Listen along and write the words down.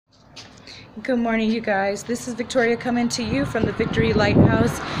Good morning, you guys. This is Victoria coming to you from the Victory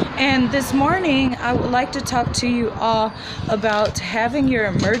Lighthouse. And this morning, I would like to talk to you all about having your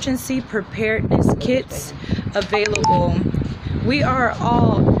emergency preparedness kits available. We are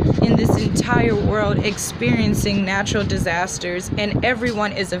all in this entire world experiencing natural disasters, and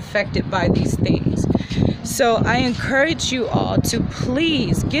everyone is affected by these things. So I encourage you all to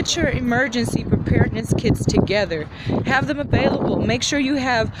please get your emergency preparedness kits together. Have them available. Make sure you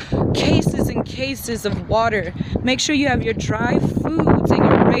have cases and cases of water. Make sure you have your dry foods and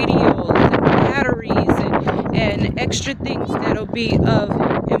your radios and batteries and extra things that'll be of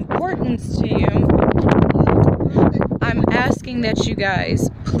importance to you. I'm asking that you guys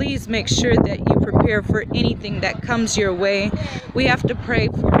please make sure that you prepare for anything that comes your way. We have to pray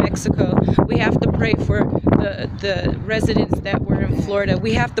for Mexico. We have to pray for the residents that were in Florida.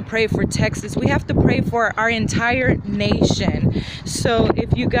 We have to pray for Texas. We have to pray for our entire nation. So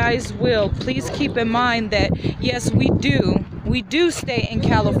if you guys will, please keep in mind that yes, we do stay in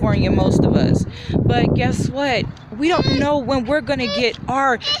California, most of us. But guess what? We don't know when we're going to get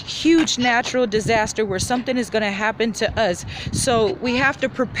our huge natural disaster where something is going to happen to us. So we have to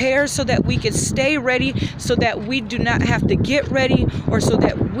prepare so that we can stay ready, so that we do not have to get ready, or so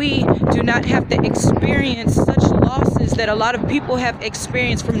that we do not have to experience such losses that a lot of people have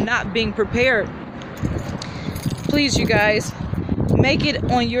experienced from not being prepared. Please, you guys, make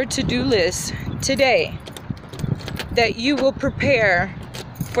it on your to-do list today that you will prepare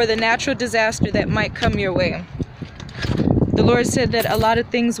for the natural disaster that might come your way. The Lord said that a lot of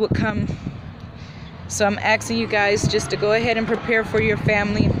things would come. So I'm asking you guys just to go ahead and prepare for your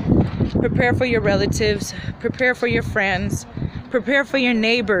family, prepare for your relatives, prepare for your friends, prepare for your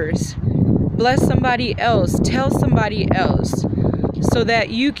neighbors. Bless somebody else, tell somebody else, so that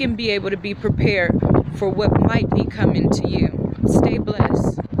you can be able to be prepared for what might be coming to you. Stay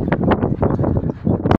blessed.